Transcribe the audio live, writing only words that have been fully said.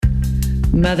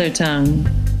Mother Tongue,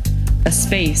 a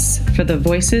space for the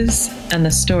voices and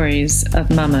the stories of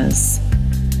mamas.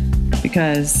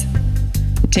 Because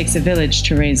it takes a village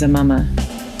to raise a mama.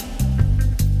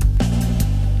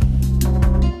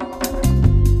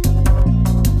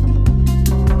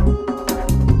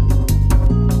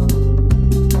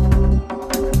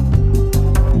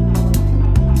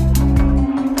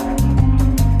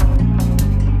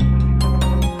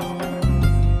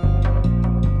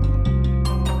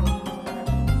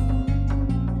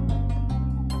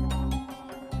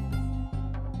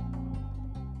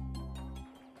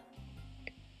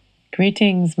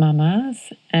 Greetings,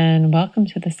 mamas, and welcome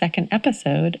to the second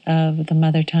episode of the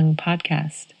Mother Tongue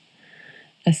podcast,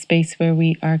 a space where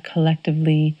we are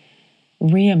collectively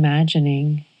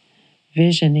reimagining,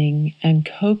 visioning, and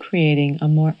co-creating a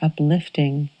more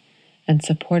uplifting and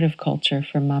supportive culture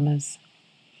for mamas.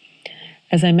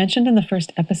 As I mentioned in the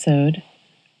first episode,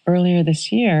 earlier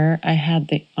this year, I had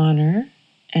the honor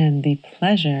and the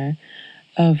pleasure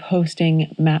of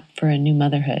hosting Map for a New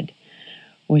Motherhood,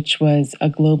 which was a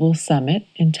global summit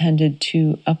intended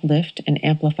to uplift and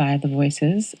amplify the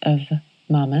voices of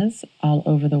mamas all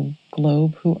over the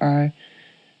globe who are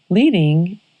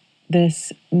leading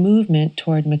this movement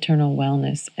toward maternal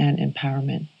wellness and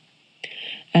empowerment.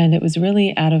 And it was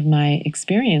really out of my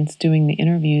experience doing the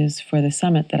interviews for the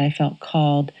summit that I felt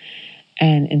called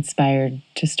and inspired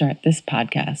to start this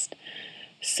podcast.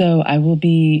 So I will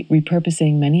be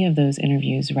repurposing many of those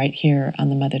interviews right here on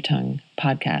the Mother Tongue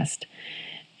podcast.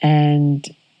 And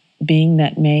being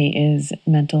that May is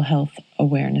Mental Health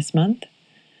Awareness Month,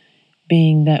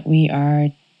 being that we are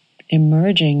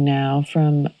emerging now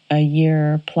from a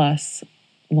year-plus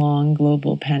long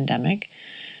global pandemic,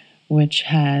 which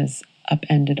has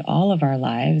upended all of our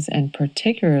lives and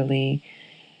particularly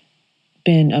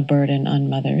been a burden on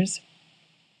mothers,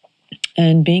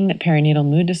 and being that perinatal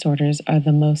mood disorders are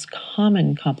the most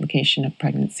common complication of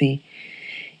pregnancy,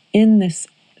 in this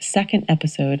second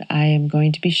episode, I am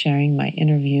going to be sharing my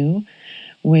interview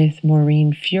with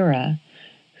Maureen Fura,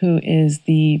 who is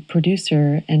the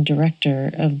producer and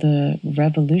director of the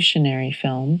revolutionary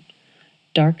film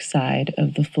Dark Side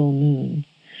of the Full Moon,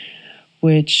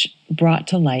 which brought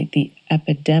to light the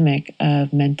epidemic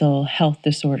of mental health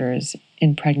disorders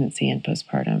in pregnancy and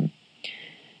postpartum.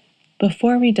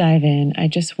 Before we dive in, I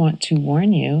just want to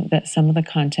warn you that some of the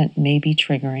content may be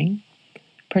triggering,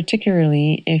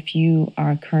 particularly if you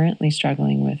are currently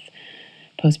struggling with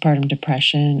postpartum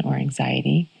depression or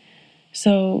anxiety.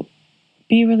 So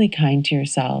be really kind to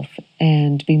yourself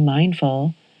and be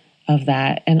mindful of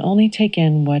that and only take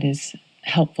in what is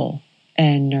helpful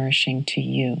and nourishing to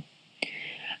you.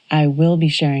 I will be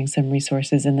sharing some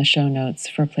resources in the show notes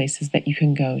for places that you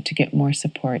can go to get more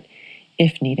support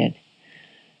if needed.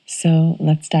 So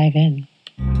let's dive in.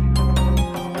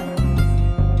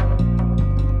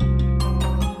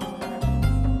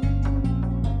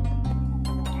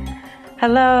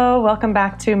 Hello, welcome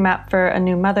back to Map for a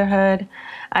New Motherhood.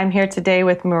 I'm here today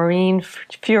with Maureen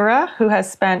Fura, who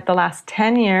has spent the last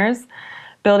 10 years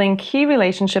building key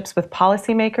relationships with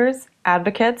policymakers,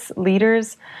 advocates,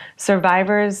 leaders,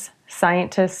 survivors,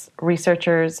 scientists,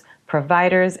 researchers,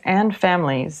 providers, and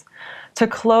families to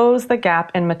close the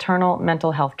gap in maternal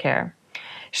mental health care.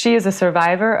 She is a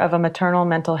survivor of a maternal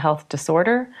mental health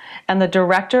disorder and the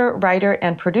director, writer,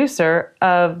 and producer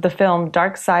of the film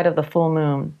Dark Side of the Full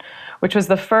Moon, which was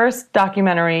the first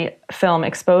documentary film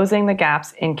exposing the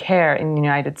gaps in care in the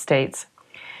United States.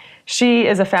 She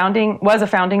was a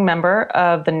founding member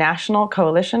of the National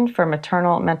Coalition for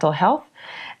Maternal Mental Health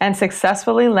and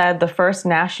successfully led the first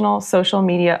national social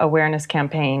media awareness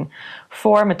campaign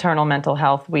for Maternal Mental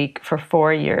Health Week for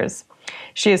 4 years.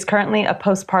 She is currently a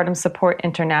postpartum support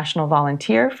international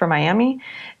volunteer for Miami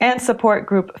and support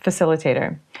group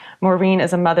facilitator. Maureen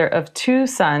is a mother of 2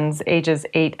 sons, ages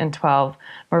 8 and 12.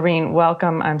 Maureen,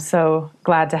 welcome. I'm so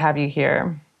glad to have you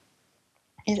here.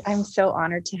 I'm so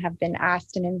honored to have been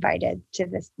asked and invited to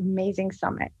this amazing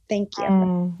summit. Thank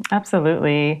you.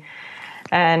 Absolutely.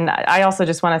 And I also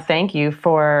just want to thank you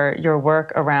for your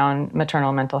work around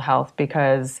maternal mental health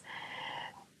because,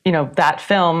 you know, that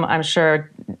film, I'm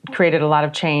sure, created a lot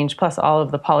of change, plus all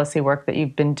of the policy work that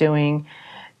you've been doing.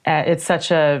 It's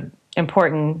such a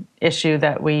important issue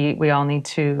that we all need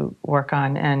to work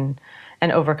on and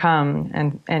overcome,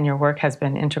 and your work has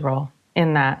been integral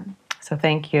in that. So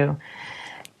thank you.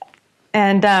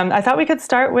 And I thought we could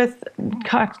start with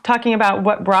talking about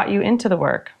what brought you into the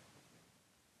work.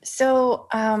 So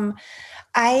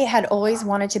I had always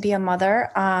wanted to be a mother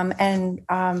and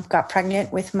got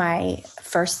pregnant with my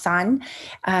first son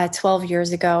 12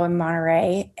 years ago in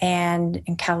Monterey and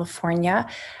in California.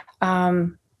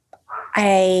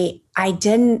 I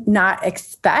did not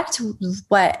expect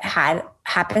what had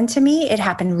happened to me. It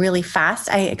happened really fast.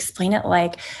 I explain it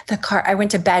like I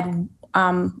went to bed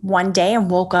one day and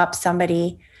woke up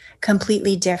somebody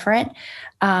completely different.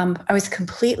 I was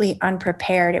completely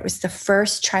unprepared. It was the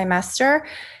first trimester.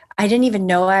 I didn't even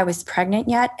know I was pregnant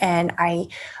yet. And I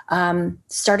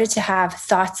started to have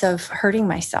thoughts of hurting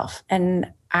myself.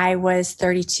 And I was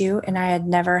 32 and I had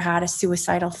never had a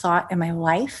suicidal thought in my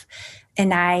life.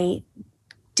 And I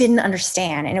didn't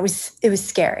understand, and it was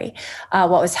scary what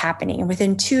was happening. And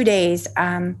within 2 days,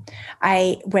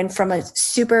 I went from a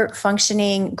super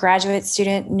functioning graduate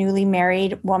student, newly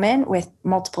married woman with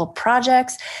multiple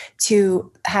projects,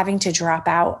 to having to drop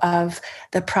out of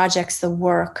the projects, the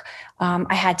work.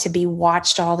 I had to be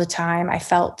watched all the time. I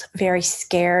felt very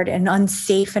scared and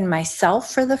unsafe in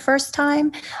myself for the first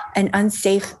time, and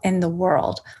unsafe in the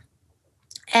world.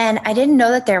 And I didn't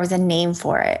know that there was a name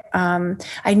for it.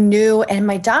 I knew, and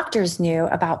my doctors knew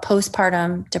about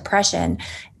postpartum depression.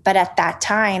 But at that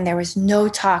time, there was no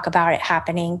talk about it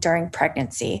happening during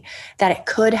pregnancy, that it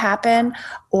could happen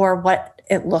or what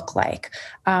it looked like.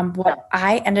 What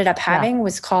I ended up having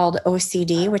was called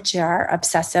OCD, which are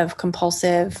obsessive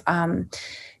compulsive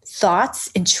thoughts,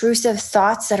 intrusive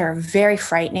thoughts that are very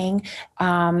frightening,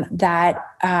 that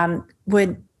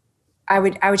I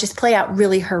would just play out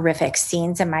really horrific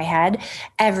scenes in my head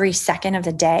every second of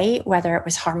the day, whether it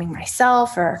was harming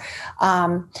myself or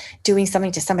doing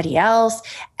something to somebody else.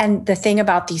 And the thing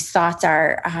about these thoughts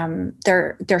are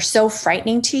they're so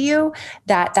frightening to you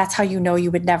that that's how you know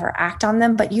you would never act on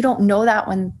them, but you don't know that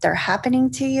when they're happening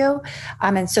to you.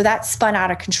 And so that spun out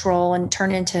of control and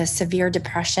turned into severe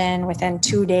depression within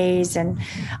 2 days. And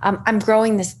I'm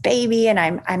growing this baby, and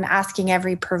I'm asking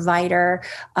every provider,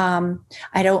 I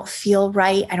don't feel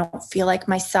right. I don't feel like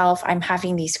myself. I'm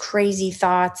having these crazy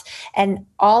thoughts. And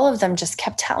all of them just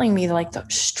kept telling me like the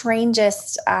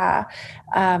strangest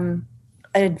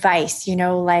advice,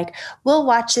 like, we'll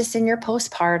watch this in your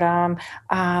postpartum,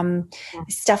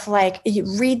 stuff like, you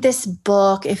read this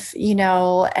book if,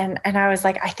 and I was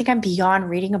like, I think I'm beyond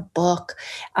reading a book.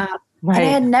 Right. And I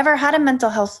had never had a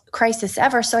mental health crisis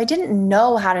ever. So I didn't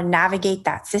know how to navigate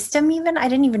that system even. I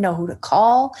didn't even know who to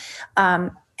call.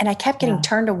 And I kept getting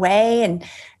turned away, and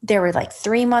there were like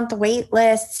 3-month wait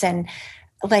lists, and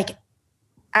like,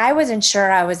 I wasn't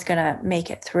sure I was going to make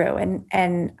it through.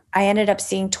 And I ended up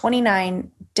seeing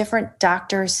 29 different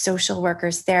doctors, social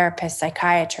workers, therapists,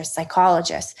 psychiatrists,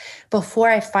 psychologists before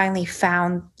I finally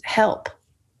found help.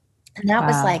 And that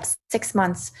was like 6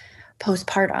 months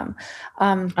postpartum.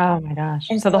 Oh my gosh.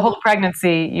 So the whole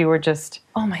pregnancy, you were just...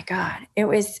 Oh my God. It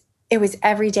was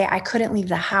every day. I couldn't leave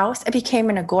the house. I became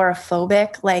an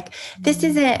agoraphobic. Like, this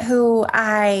isn't who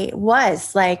I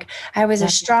was. Like, I was a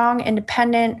strong,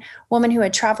 independent woman who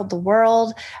had traveled the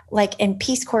world, like in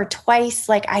Peace Corps twice.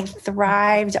 Like, I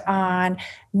thrived on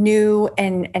new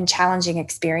and challenging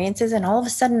experiences. And all of a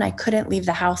sudden I couldn't leave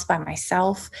the house by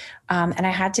myself. And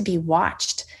I had to be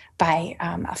watched by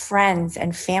friends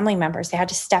and family members. They had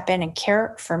to step in and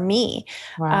care for me.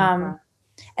 Wow.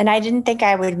 And I didn't think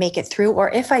I would make it through, or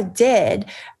if I did,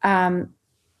 I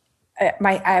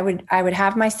would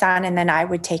have my son, and then I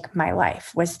would take my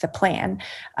life, was the plan.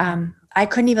 I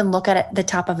couldn't even look at the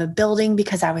top of a building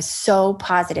because I was so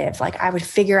positive. Like, I would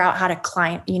figure out how to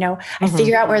climb, I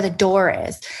figure out where the door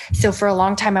is. So for a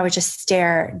long time, I would just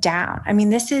stare down. I mean,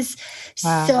 this is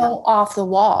so off the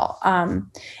wall.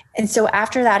 And so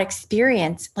after that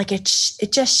experience, like, it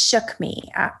just shook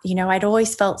me. I'd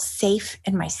always felt safe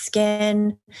in my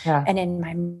skin and in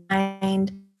my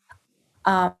mind.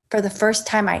 For the first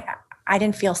time, I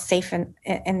didn't feel safe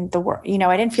in the world.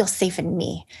 I didn't feel safe in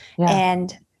me.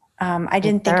 And I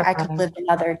didn't think I could live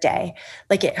another day.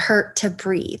 Like, it hurt to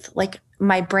breathe. Like,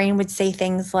 my brain would say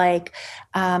things like,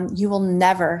 you will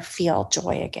never feel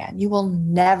joy again. You will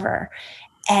never.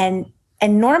 And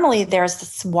normally there's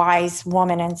this wise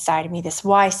woman inside of me, this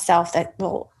wise self that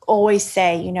will always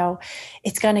say,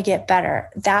 it's going to get better.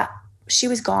 That she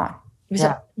was gone. It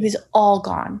was all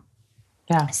gone.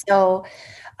 Yeah. So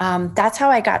that's how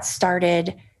I got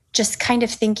started, just kind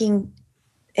of thinking,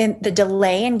 in the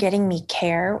delay in getting me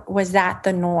care, was that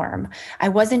the norm? I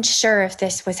wasn't sure if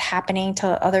this was happening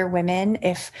to other women,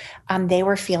 if they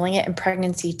were feeling it in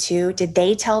pregnancy too. Did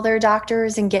they tell their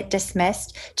doctors and get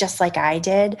dismissed just like I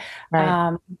did?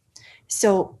 Right.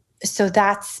 So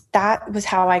that was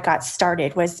how I got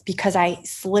started, was because I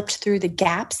slipped through the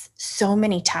gaps so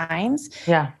many times.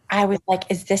 Yeah. I was like,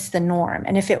 is this the norm?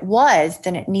 And if it was,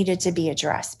 then it needed to be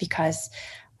addressed, because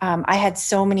I had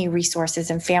so many resources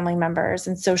and family members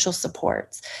and social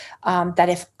supports that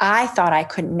if I thought I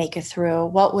couldn't make it through,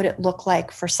 what would it look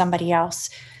like for somebody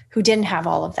else who didn't have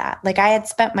all of that. Like I had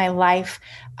spent my life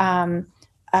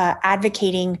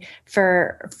advocating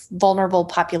for vulnerable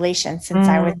populations since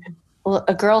I was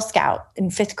a Girl Scout in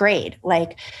 5th grade.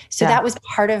 Like, so that was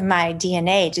part of my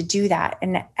DNA to do that.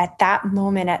 And at that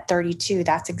moment at 32,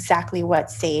 that's exactly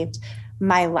what saved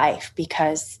my life,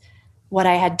 because what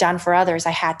I had done for others,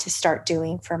 I had to start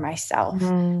doing for myself.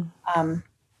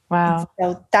 Wow.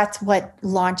 So that's what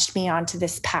launched me onto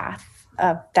this path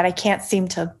that I can't seem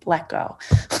to let go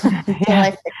until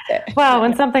I fix it. Well,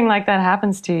 when something like that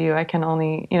happens to you, I can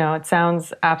only, it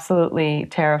sounds absolutely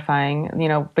terrifying,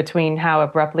 between how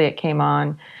abruptly it came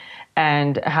on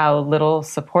and how little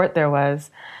support there was.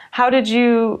 How did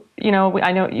you,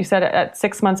 I know you said at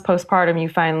 6 months postpartum, you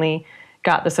finally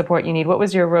got the support you need. What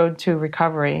was your road to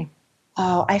recovery?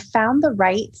 Oh, I found the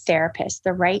right therapist,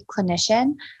 the right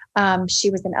clinician. She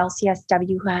was an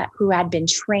LCSW who had been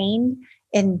trained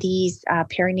in these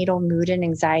perinatal mood and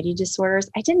anxiety disorders.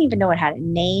 I didn't even know it had a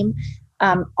name.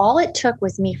 All it took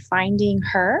was me finding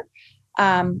her.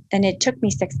 And it took me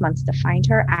 6 months to find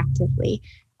her actively.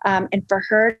 And for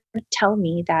her to tell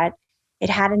me that it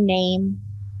had a name,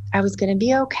 I was going to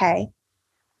be okay,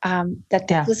 that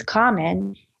this was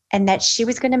common, and that she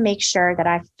was going to make sure that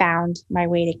I found my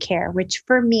way to care, which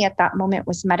for me at that moment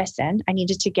was medicine. I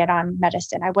needed to get on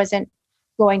medicine. I wasn't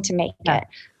going to make it.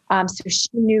 So she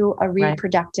knew a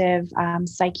reproductive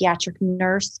psychiatric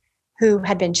nurse who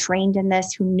had been trained in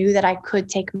this, who knew that I could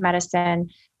take medicine.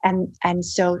 And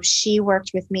so she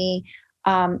worked with me.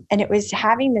 And it was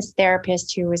having this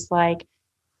therapist who was like,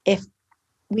 if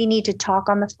we need to talk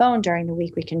on the phone during the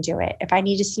week, we can do it. If I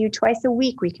need to see you twice a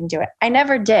week, we can do it. I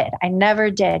never did.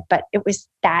 But it was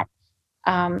that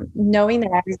knowing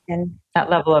that I was in that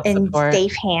level of support,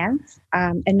 safe hands,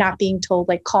 and not being told,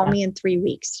 like, call me in 3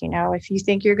 weeks. If you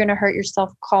think you're going to hurt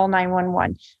yourself, call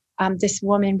 911. This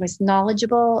woman was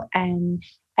knowledgeable and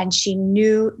she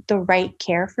knew the right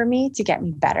care for me to get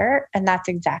me better. And that's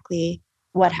exactly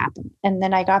what happened. And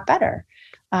then I got better.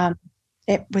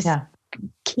 It was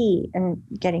key in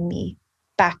getting me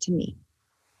back to me.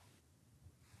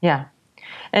 Yeah.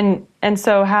 And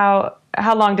so how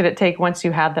long did it take once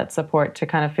you had that support to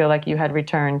kind of feel like you had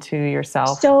returned to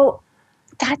yourself? So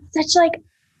that's such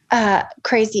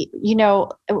crazy,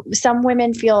 some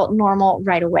women feel normal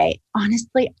right away.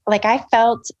 Honestly, like I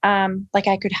felt like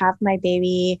I could have my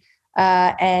baby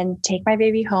and take my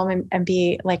baby home and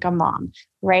be like a mom,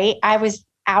 right? I was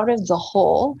out of the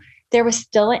hole. There was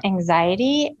still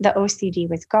anxiety. The OCD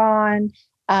was gone.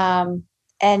 And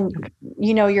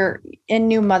you're in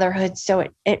new motherhood. So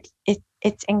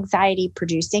it's anxiety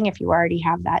producing if you already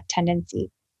have that tendency.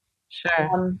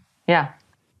 Sure.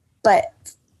 But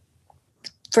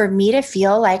for me to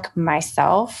feel like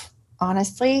myself,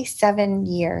 honestly, 7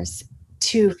 years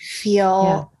to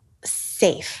feel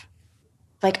safe,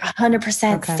 like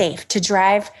 100% safe, to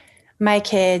drive my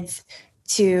kids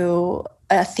to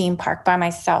a theme park by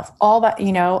myself,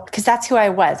 because that's who I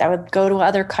was. I would go to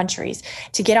other countries,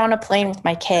 to get on a plane with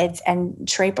my kids and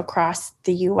trape across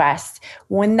the US.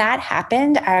 When that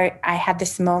happened, I had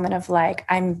this moment of like,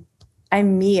 I'm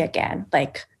me again.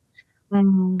 Like,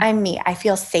 I'm me. I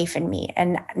feel safe in me.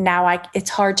 And now it's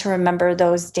hard to remember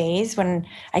those days when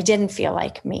I didn't feel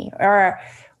like me, or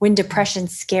when depression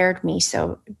scared me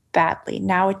so badly.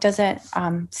 Now it doesn't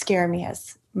scare me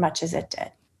as much as it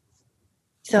did.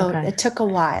 So it took a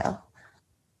while.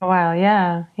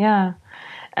 Yeah.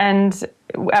 And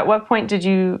at what point did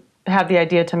you have the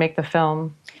idea to make the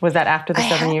film? Was that after the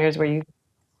 7 years where you...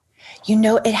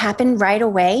 It happened right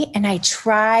away. And I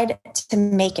tried to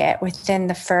make it within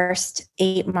the first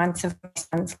 8 months of my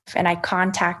son's life. And I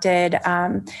contacted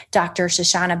Dr.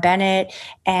 Shoshana Bennett,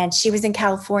 and she was in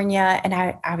California, and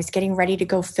I was getting ready to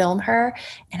go film her,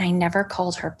 and I never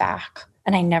called her back,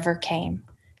 and I never came,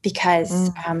 because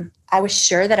I was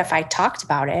sure that if I talked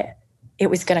about it, it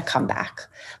was going to come back.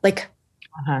 Like,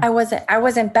 I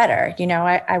wasn't better,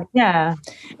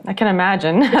 I can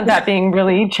imagine that being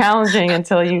really challenging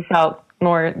until you felt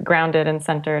more grounded and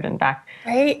centered and back.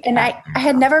 Right. And I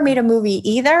had never made a movie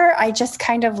either. I just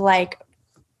kind of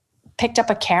picked up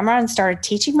a camera and started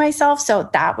teaching myself. So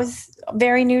that was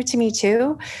very new to me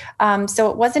too. So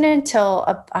it wasn't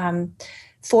until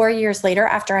 4 years later,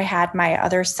 after I had my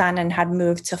other son and had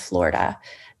moved to Florida,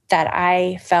 that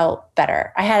I felt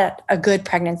better. I had a good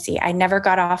pregnancy. I never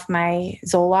got off my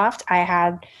Zoloft. I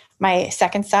had my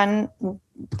second son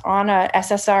on a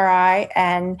SSRI,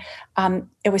 and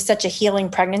it was such a healing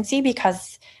pregnancy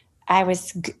because I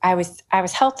was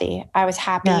healthy. I was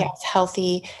happy. I was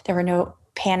healthy. There were no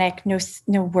panic,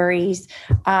 no worries.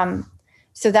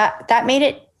 So that made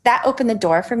it, that opened the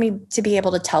door for me to be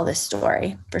able to tell this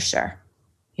story for sure.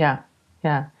 Yeah.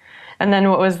 And then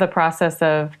what was the process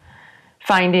of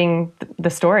finding the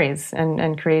stories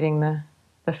and creating the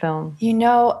film?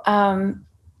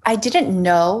 I didn't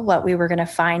know what we were going to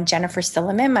find. Jennifer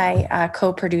Silliman, my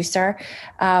co-producer,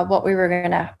 what we were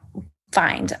going to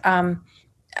find.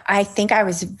 I think I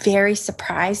was very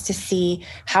surprised to see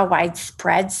how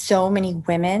widespread so many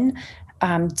women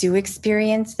do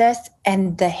experience this,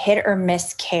 and the hit or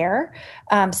miss care.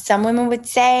 Some women would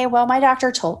say, well, my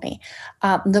doctor told me.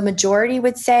 The majority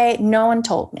would say, no one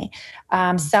told me.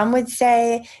 Some would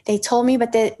say they told me,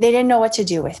 but they didn't know what to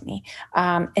do with me.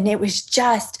 And it was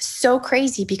just so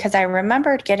crazy because I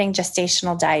remembered getting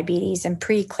gestational diabetes and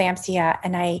preeclampsia,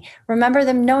 and I remember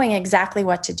them knowing exactly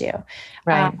what to do.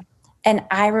 Right. And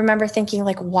I remember thinking,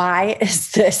 like, why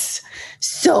is this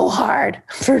so hard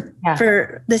for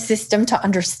the system to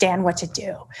understand what to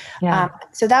do? Yeah.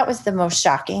 So that was the most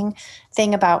shocking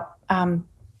thing about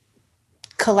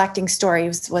collecting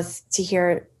stories, was to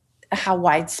hear how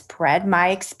widespread my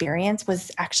experience was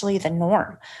actually the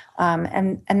norm.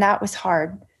 And that was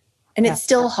hard. And it's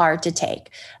still hard to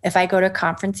take. If I go to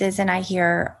conferences and I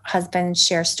hear husbands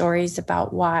share stories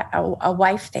about why a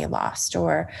wife they lost,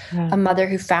 or a mother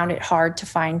who found it hard to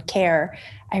find care,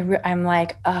 I'm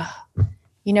like,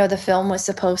 the film was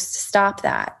supposed to stop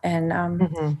that.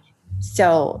 And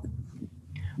so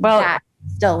that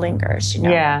still lingers,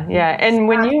 Yeah, yeah. And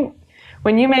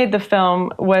when you made the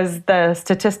film, was the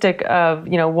statistic of,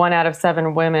 1 out of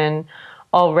 7 women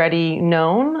already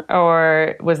known,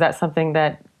 or was that something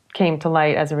that came to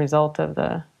light as a result of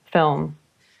the film?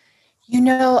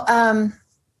 What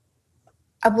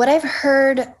I've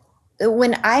heard,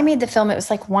 when I made the film, it was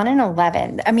like 1 in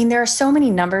 11. I mean, there are so many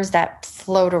numbers that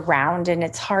float around, and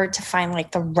it's hard to find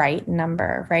like the right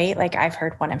number, right? Like I've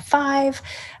heard 1 in 5,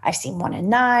 I've seen 1 in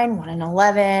 9, 1 in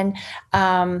 11.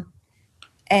 And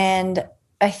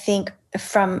I think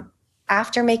from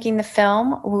after making the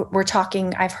film,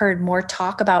 I've heard more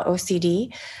talk about OCD.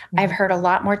 Mm-hmm. I've heard a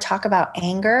lot more talk about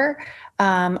anger.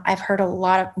 I've heard a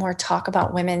lot more talk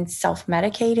about women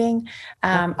self-medicating,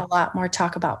 a lot more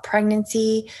talk about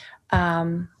pregnancy,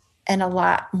 and a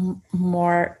lot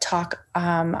more talk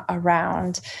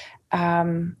around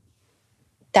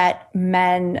that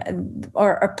men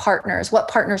or partners, what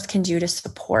partners can do to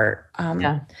support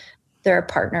their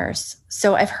partners.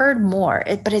 So I've heard more,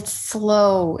 but it's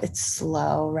slow. It's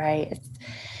slow, right?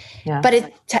 But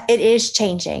it is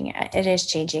changing. It is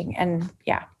changing. And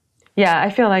yeah,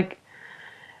 I feel like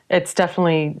it's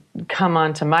definitely come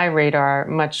onto my radar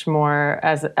much more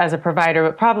as a provider,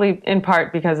 but probably in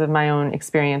part because of my own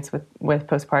experience with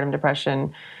postpartum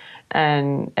depression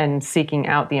and seeking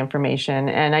out the information.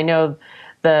 And I know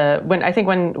when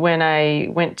I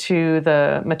went to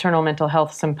the Maternal Mental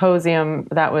Health Symposium,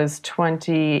 that was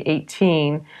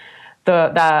 2018,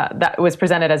 that was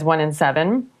presented as 1 in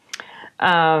 7.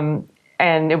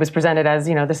 And it was presented as,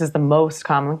 this is the most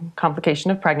common complication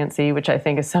of pregnancy, which I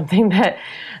think is something that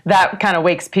kind of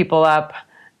wakes people up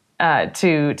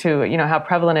to how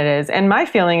prevalent it is. And my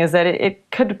feeling is that it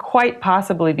could quite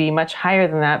possibly be much higher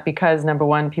than that because, number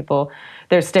one,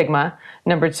 there's stigma.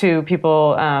 Number two,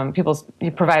 people's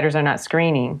providers are not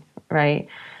screening, right?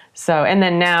 So, and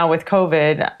then now with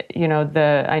COVID,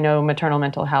 I know maternal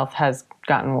mental health has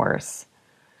gotten worse.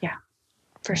 Yeah,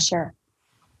 for sure.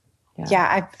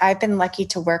 Yeah, I've been lucky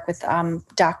to work with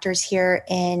doctors here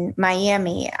in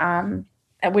Miami,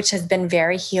 which has been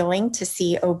very healing to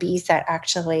see OBs that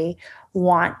actually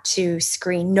want to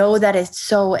screen, know that it's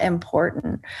so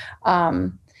important.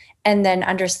 And then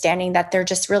understanding that they're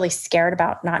just really scared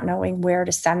about not knowing where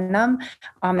to send them.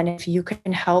 And if you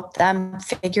can help them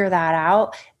figure that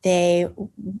out, they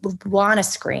want to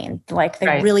screen. Like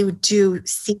they really do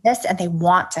see this and they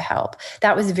want to help.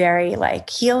 That was very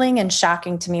healing and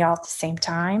shocking to me all at the same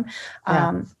time.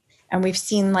 And we've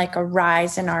seen a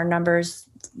rise in our numbers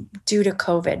due to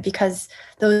COVID because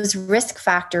those risk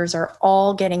factors are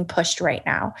all getting pushed right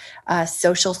now.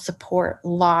 Social support,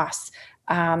 loss,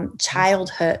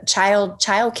 childcare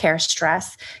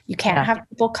stress. You can't have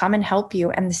people come and help you.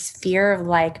 And this fear of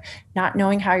not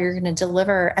knowing how you're going to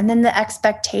deliver. And then the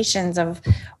expectations of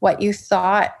what you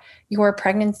thought your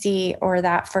pregnancy or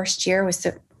that first year was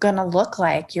going to look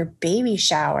like, your baby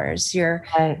showers, your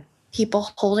people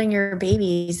holding your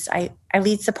babies. I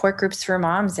lead support groups for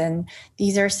moms. And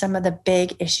these are some of the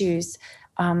big issues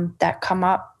that come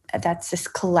up. That's this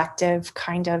collective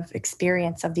kind of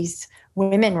experience of these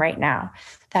women right now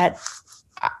that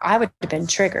I would have been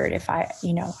triggered if I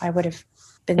would have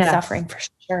been suffering for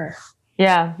sure.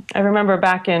 Yeah. I remember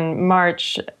back in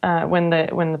March when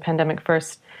the pandemic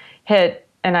first hit,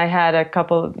 and I had I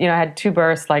had 2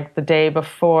 births the day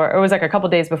before, or it was a couple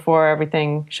days before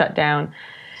everything shut down.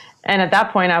 And at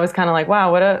that point, I was kind of like,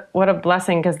 wow, what a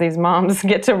blessing, because these moms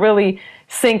get to really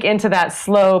sink into that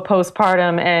slow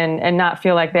postpartum and not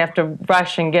feel like they have to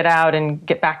rush and get out and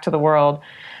get back to the world.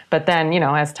 But then,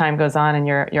 as time goes on and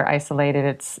you're isolated,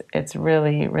 it's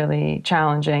really, really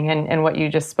challenging. And what you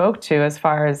just spoke to, as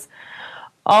far as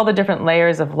all the different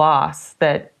layers of loss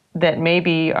that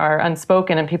maybe are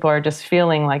unspoken, and people are just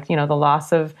feeling like, the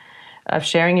loss of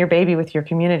sharing your baby with your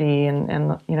community, and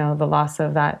the loss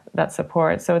of that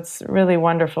support. So it's really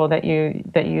wonderful that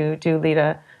you do lead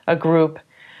a group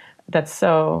that's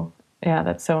so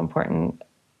important.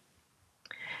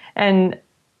 And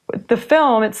the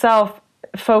film itself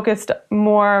focused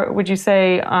more, would you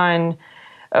say, on,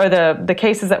 or the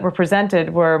cases that were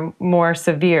presented were more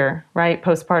severe, right?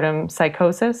 Postpartum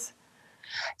psychosis.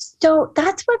 So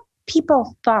that's what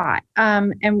people thought,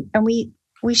 and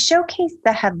we showcase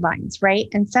the headlines, right?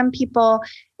 And some people,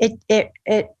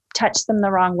 it touched them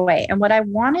the wrong way. And what I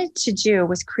wanted to do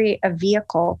was create a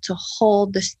vehicle to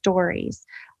hold the stories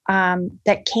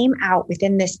that came out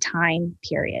within this time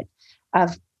period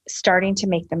of starting to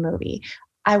make the movie.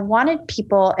 I wanted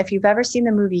people, if you've ever seen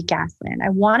the movie Gasland, I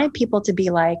wanted people to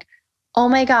be like, oh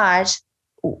my gosh,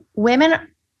 women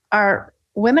are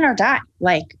dying.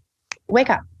 Like,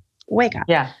 wake up.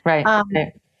 Yeah, right.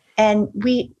 And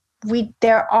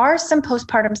there are some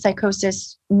postpartum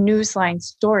psychosis newsline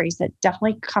stories that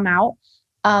definitely come out.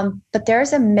 But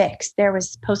there's a mix. There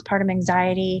was postpartum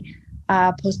anxiety,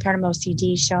 postpartum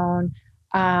OCD shown,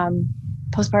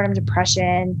 postpartum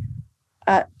depression,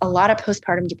 a lot of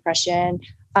postpartum depression.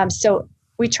 So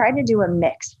we tried to do a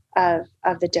mix of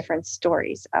the different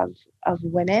stories of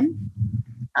women.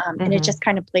 And it just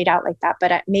kind of played out like that.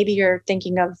 But maybe you're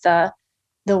thinking of the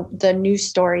news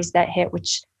stories that hit,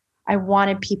 which I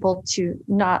wanted people to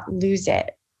not lose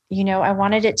it. I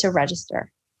wanted it to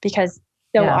register, because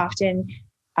so often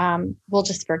we'll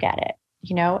just forget it,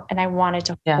 and I wanted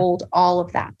to hold all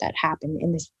of that happened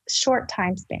in this short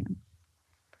time span.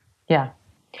 Yeah.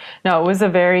 No, it was a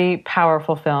very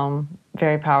powerful film,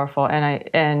 very powerful. And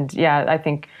I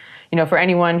think, for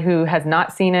anyone who has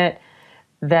not seen it,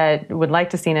 that would like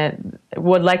to see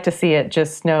it,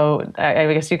 just know,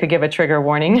 I guess you could give a trigger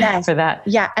warning for that.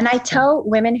 Yeah. And I tell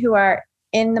women who are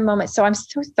in the moment, so I'm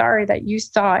so sorry that you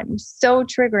saw it. It's so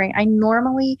triggering. I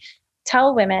normally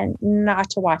tell women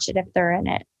not to watch it if they're in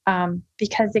it,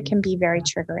 because it can be very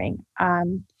triggering.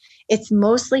 It's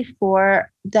mostly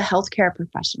for the healthcare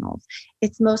professionals.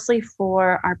 It's mostly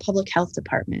for our public health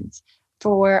departments,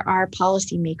 for our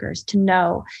policymakers to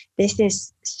know this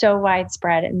is so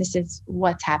widespread and this is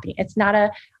what's happening. It's not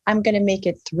I'm going to make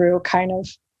it through kind of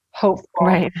hopeful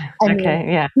movie.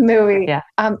 Yeah.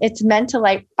 It's meant to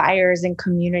light fires in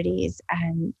communities,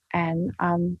 and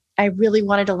I really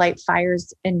wanted to light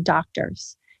fires in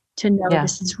doctors to know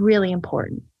this is really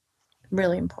important.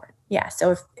 Really important. Yeah.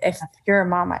 So if you're a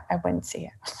mom, I wouldn't see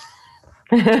it.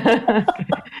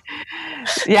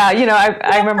 Yeah,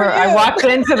 I remember I walked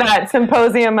into that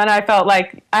symposium and I felt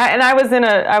like, I was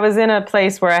in a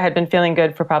place where I had been feeling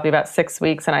good for probably about 6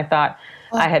 weeks, and I thought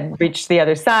I had reached the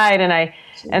other side,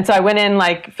 and so I went in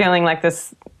like feeling like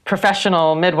this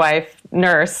professional midwife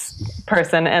nurse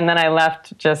person, and then I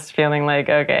left just feeling like,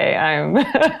 okay, I'm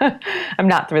I'm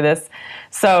not through this.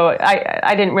 So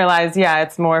I didn't realize,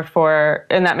 it's more for,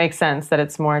 and that makes sense that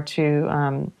it's more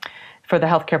to for the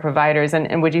healthcare providers.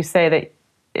 And would you say that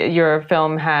your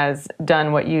film has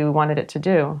done what you wanted it to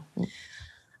do?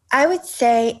 I would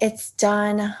say it's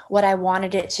done what I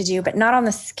wanted it to do, but not on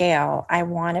the scale I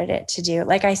wanted it to do.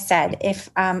 Like I said, if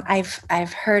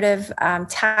I've heard of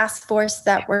task force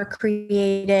that were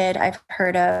created, I've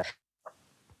heard of.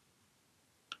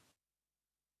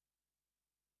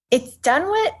 It's done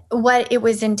what it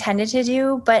was intended to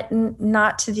do, but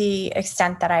not to the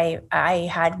extent that I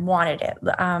had wanted it.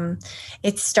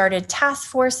 It started task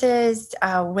forces.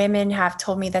 Women have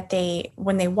told me that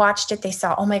when they watched it, they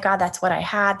saw, oh my God, that's what I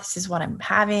had. This is what I'm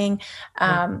having.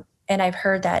 And I've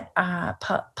heard that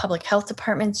public health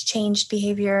departments changed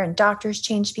behavior and doctors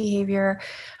changed behavior.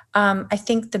 I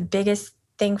think the biggest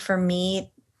thing for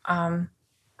me, I'm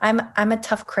a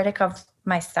tough critic of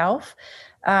myself.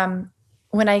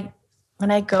 When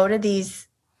I go to these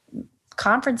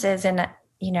conferences and,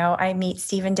 I meet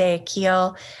Stephen Day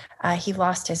Akil, he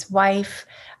lost his wife.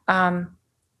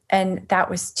 And that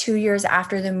was 2 years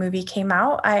after the movie came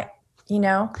out. I'm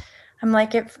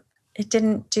like, it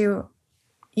didn't do,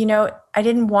 I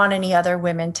didn't want any other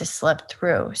women to slip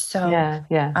through. So,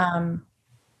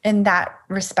 in that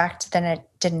respect, then it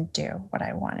didn't do what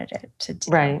I wanted it to do.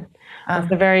 Right.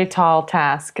 It's a very tall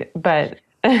task, but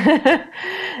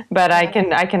but I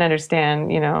can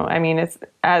understand, I mean, it's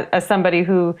as somebody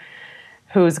who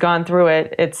who's gone through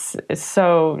it, it's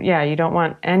so, yeah, you don't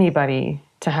want anybody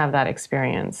to have that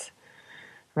experience,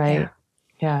 right?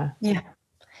 Yeah. Yeah. Yeah.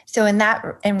 So in that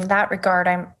regard,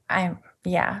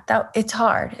 yeah, that it's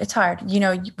hard. It's hard.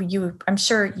 I'm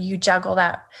sure you juggle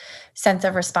that sense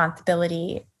of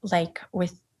responsibility, like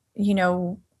with,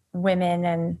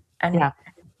 women and Yeah.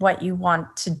 what you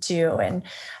want to do. And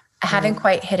I haven't Right.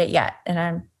 quite hit it yet.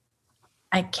 And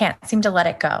I can't seem to let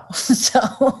it go.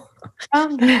 So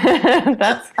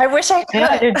That's, I wish I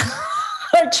yeah, could.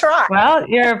 I try. well,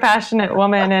 you're a passionate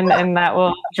woman, and that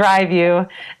will drive you.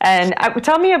 And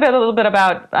tell me a little bit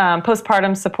about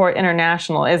Postpartum Support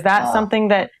International. Is that Oh, something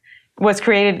that was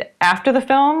created after the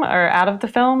film or out of the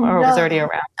film, or was already no.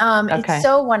 around? It's Okay.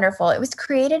 so wonderful. It was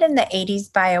created in the 80s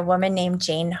by a woman named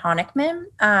Jane Honickman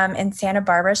in Santa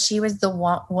Barbara. She was the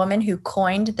woman who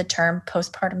coined the term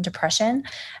postpartum depression.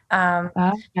 Um,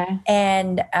 Okay.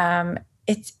 and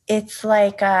it's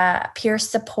like peer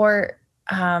support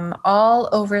all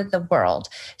over the world.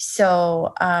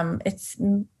 So it's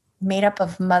made up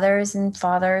of mothers and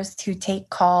fathers who take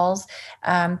calls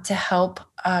to help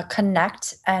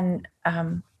connect and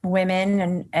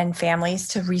women and families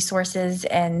to resources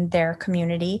in their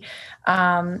community.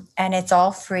 And it's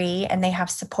all free, and they have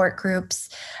support groups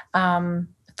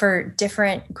for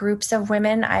different groups of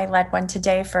women. I led one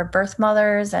today for birth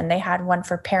mothers, and they had one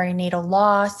for perinatal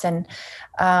loss. And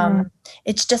Mm.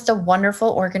 it's just a wonderful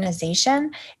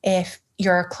organization if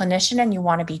you're a clinician and you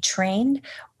want to be trained,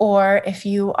 or if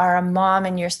you are a mom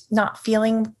and you're not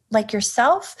feeling like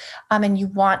yourself and you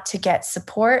want to get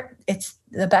support, it's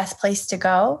the best place to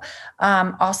go.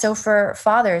 Also for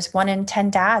fathers, 1 in 10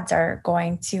 dads are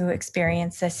going to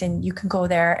experience this, and you can go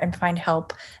there and find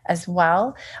help as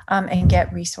well, and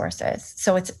get resources.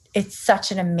 So it's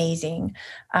such an amazing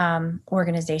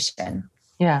organization.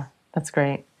 Yeah, that's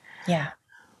great. Yeah.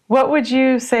 What would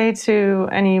you say to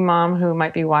any mom who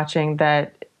might be watching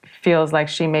that feels like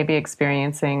she may be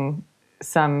experiencing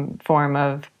some form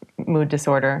of mood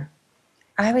disorder?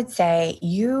 I would say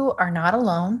you are not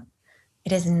alone.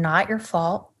 It is not your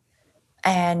fault.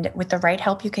 And with the right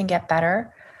help, you can get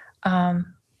better.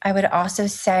 I would also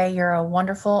say you're a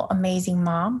wonderful, amazing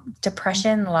mom.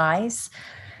 Depression lies,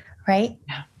 right?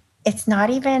 Yeah. It's not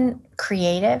even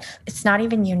creative. It's not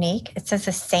even unique. It says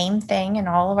the same thing in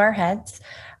all of our heads.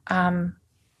 Um,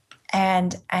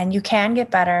 and you can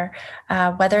get better,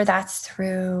 whether that's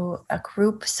through a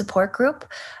group support group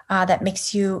that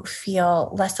makes you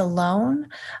feel less alone,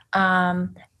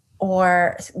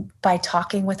 or by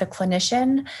talking with a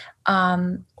clinician,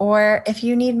 or if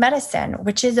you need medicine,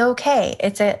 which is okay.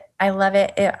 I love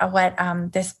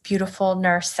what this beautiful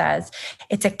nurse says.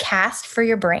 It's a cast for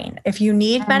your brain. If you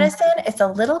need Mm. medicine, it's a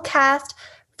little cast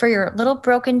for your little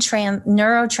broken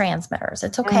neurotransmitters.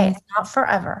 It's okay. Mm. It's not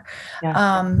forever.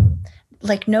 Yeah.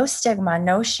 Like no stigma,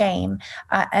 no shame,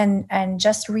 and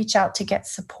just reach out to get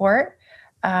support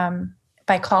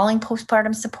by calling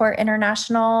Postpartum Support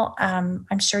International.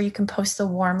 I'm sure you can post the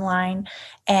warm line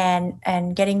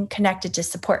and getting connected to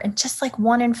support. And just like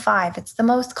 1 in 5, it's the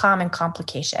most common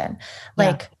complication. Yeah.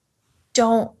 Like,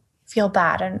 don't feel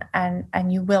bad,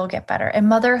 and you will get better. And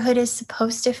motherhood is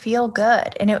supposed to feel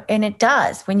good, and it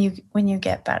does when you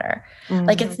get better.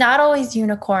 Like, Mm. it's not always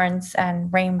unicorns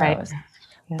and Right. rainbows,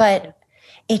 Yeah. but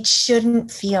it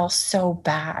shouldn't feel so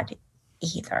bad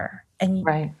either. And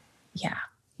Right. yeah.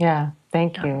 Yeah.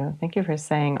 Thank Yeah. you. Thank you for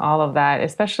saying all of that,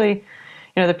 especially,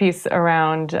 the piece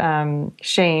around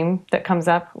shame that comes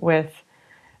up with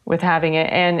having it,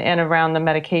 and around the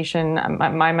medication.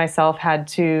 I myself had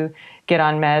to get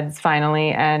on meds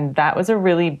finally, and that was a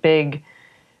really big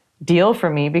deal for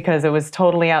me because it was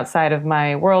totally outside of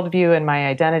my worldview and my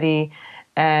identity.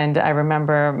 And I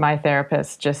remember my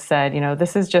therapist just said,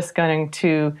 this is just going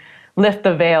to lift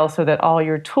the veil so that all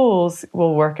your tools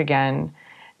will work again.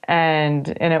 And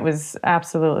it was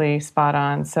absolutely spot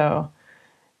on. So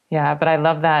yeah, but I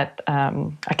love that,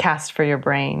 a cast for your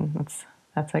brain.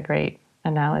 That's a great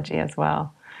analogy as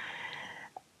well.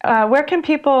 Where can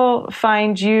people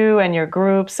find you and your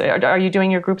groups? Are you doing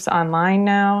your groups online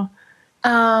now?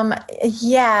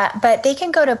 Yeah, but they can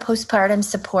go to Postpartum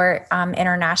Support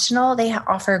International. They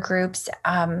offer groups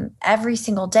every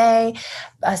single day.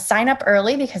 Sign up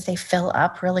early because they fill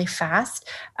up really fast.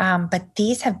 But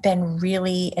these have been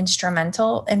really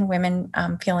instrumental in women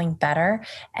feeling better.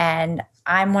 And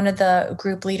I'm one of the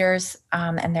group leaders,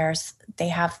 and they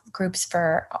have groups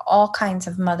for all kinds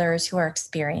of mothers who are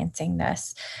experiencing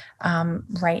this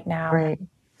right now. Great.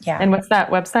 Yeah. And what's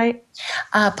that website?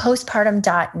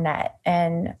 Postpartum.net.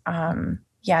 And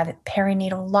the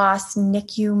perinatal loss,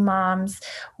 NICU moms,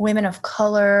 women of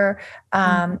color.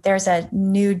 There's a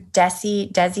new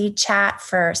Desi chat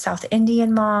for South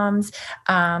Indian moms.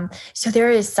 So there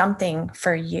is something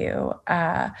for you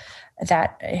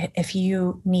that if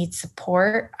you need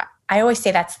support, I always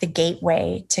say that's the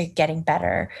gateway to getting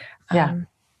better.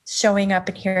 Showing up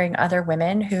and hearing other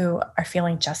women who are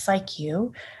feeling just like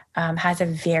you has a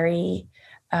very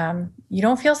you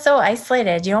don't feel so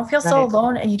isolated. You don't feel so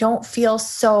alone, and you don't feel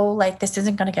so like this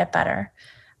isn't going to get better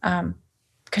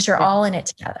because you're all in it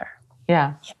together.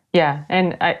 Yeah.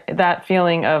 And that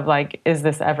feeling of like, is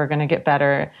this ever going to get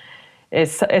better?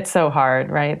 It's so hard,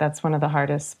 right? That's one of the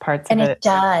hardest parts of it.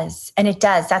 And it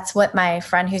does. That's what my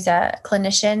friend who's a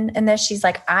clinician in this, she's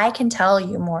like, I can tell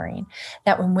you, Maureen,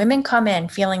 that when women come in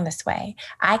feeling this way,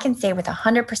 I can say with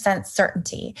 100%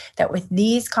 certainty that with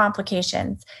these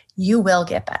complications, you will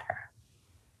get better.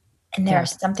 And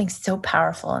there's something so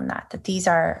powerful in that these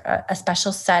are a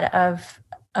special set of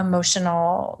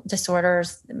emotional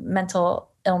disorders, mental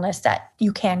illness that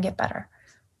you can get better.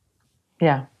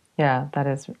 Yeah, that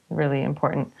is really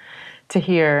important to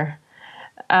hear.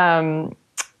 So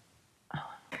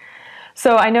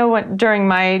I know during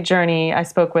my journey, I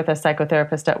spoke with a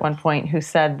psychotherapist at one point who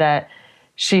said that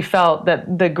she felt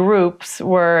that the groups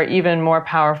were even more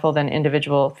powerful than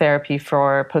individual therapy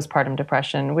for postpartum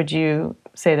depression. Would you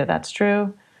say that that's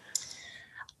true?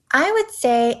 I would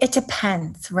say it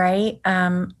depends, right?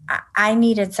 I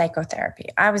needed psychotherapy.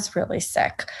 I was really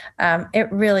sick. It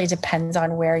really depends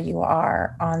on where you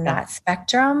are on that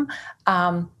spectrum.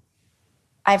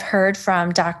 I've heard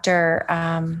from Dr.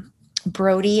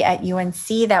 Brody at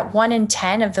UNC that 1 in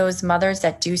 10 of those mothers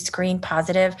that do screen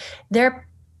positive,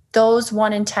 those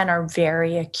 1 in 10 are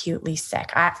very acutely sick.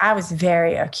 I was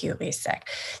very acutely sick.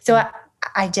 So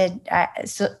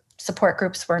support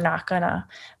groups were not going to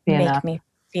make me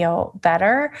feel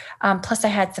better. Plus I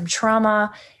had some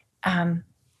trauma,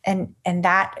 and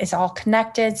that is all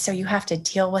connected. So you have to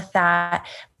deal with that.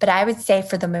 But I would say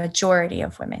for the majority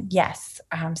of women, yes,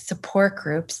 support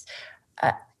groups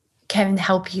can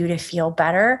help you to feel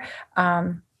better.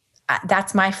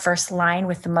 That's my first line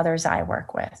with the mothers I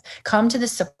work with. Come to the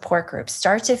support group,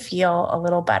 start to feel a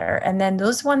little better. And then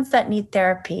those ones that need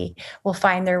therapy will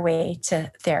find their way to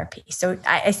therapy. So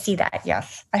I see that.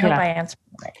 Yes. I hope I answered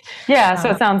right. Yeah.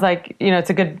 So it sounds like, it's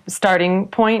a good starting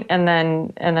point. And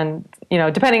then,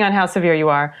 depending on how severe you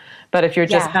are, but if you're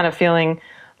just kind of feeling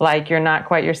like you're not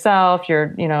quite yourself,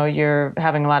 you're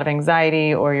having a lot of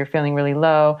anxiety, or you're feeling really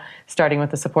low, starting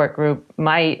with the support group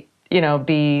might,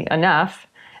 be enough.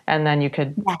 And then you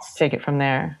could take it from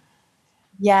there.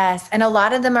 Yes. And a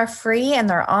lot of them are free and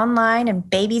they're online, and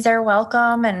babies are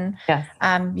welcome. And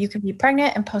you can be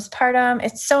pregnant and postpartum.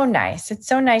 It's so nice. It's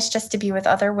so nice just to be with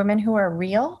other women who are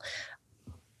real.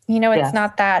 It's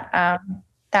not that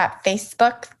that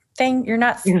Facebook thing. You're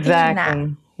not seeing that.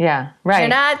 Yeah, right. You're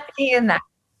not seeing that.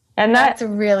 And that's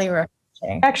really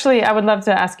refreshing. Actually, I would love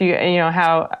to ask you,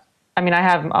 how, I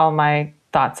have all my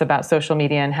thoughts about social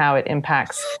media and how it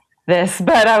impacts this,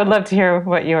 but I would love to hear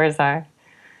what yours are.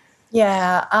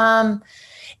 Yeah.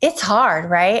 It's hard,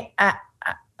 right?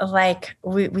 Like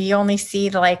we only see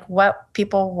like what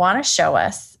people want to show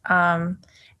us. And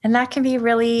that can be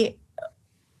really,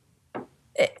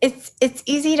 it's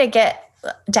easy to get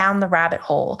down the rabbit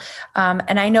hole.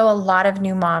 And I know a lot of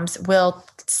new moms will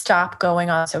stop going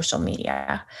on social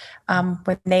media.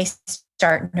 When they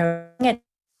start knowing it,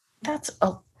 that's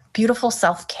a beautiful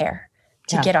self-care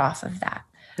to get off of that.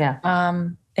 Yeah.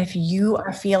 If you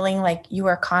are feeling like you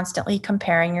are constantly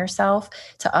comparing yourself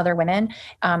to other women,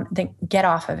 then get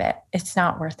off of it. It's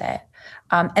not worth it.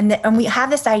 And we have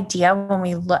this idea when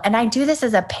we look, and I do this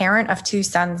as a parent of 2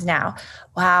 sons now.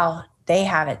 Wow, they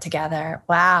have it together.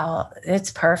 Wow,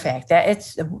 it's perfect.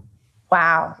 It's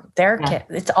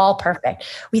all perfect.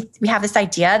 We have this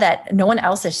idea that no one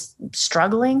else is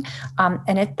struggling,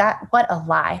 and what a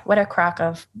lie! What a crock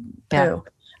of poo.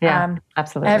 Yeah,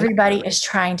 absolutely. Everybody is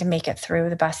trying to make it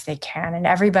through the best they can, and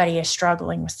everybody is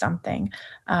struggling with something,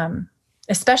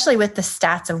 especially with the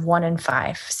stats of 1 in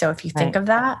 5. So if you think of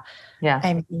that,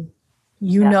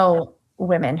 know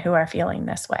women who are feeling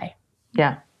this way.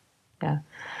 Yeah.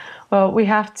 Well, we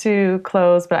have to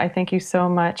close, but I thank you so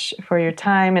much for your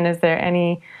time. And is there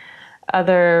any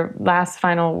other last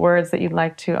final words that you'd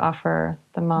like to offer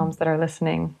the moms that are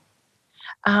listening?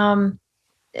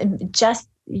 Just,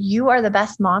 you are the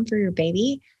best mom for your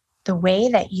baby. The way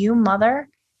that you mother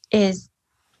is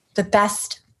the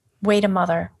best way to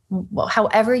mother.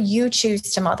 However you choose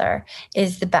to mother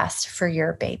is the best for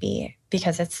your baby,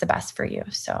 because it's the best for you.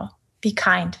 So be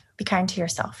kind to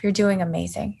yourself. You're doing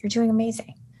amazing.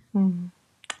 Mm-hmm.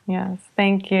 Yes.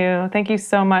 Thank you. Thank you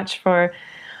so much for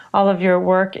all of your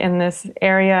work in this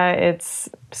area. It's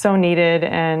so needed,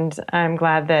 and I'm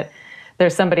glad that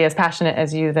there's somebody as passionate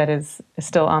as you that is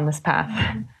still on this path.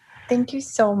 Thank you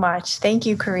so much. Thank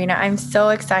you, Karina. I'm so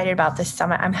excited about this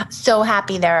summit. I'm so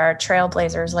happy there are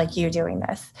trailblazers like you doing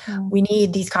this. We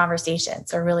need these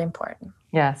conversations. They're really important.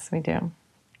 Yes, we do.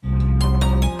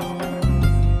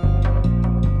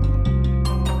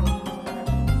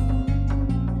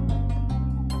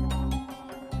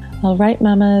 All right,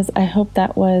 mamas, I hope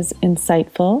that was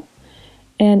insightful.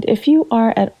 And if you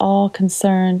are at all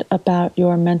concerned about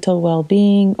your mental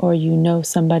well-being, or you know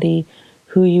somebody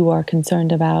who you are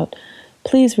concerned about,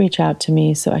 please reach out to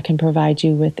me so I can provide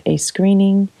you with a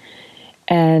screening,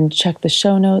 and check the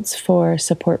show notes for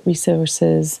support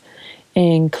resources,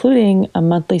 including a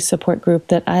monthly support group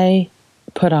that I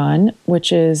put on,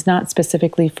 which is not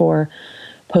specifically for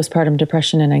postpartum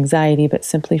depression and anxiety, but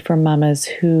simply for mamas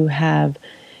who have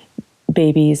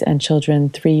babies and children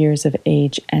 3 years of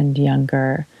age and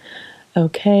younger.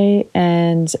 Okay,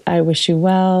 and I wish you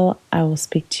well. I will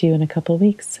speak to you in a couple of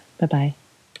weeks. Bye-bye.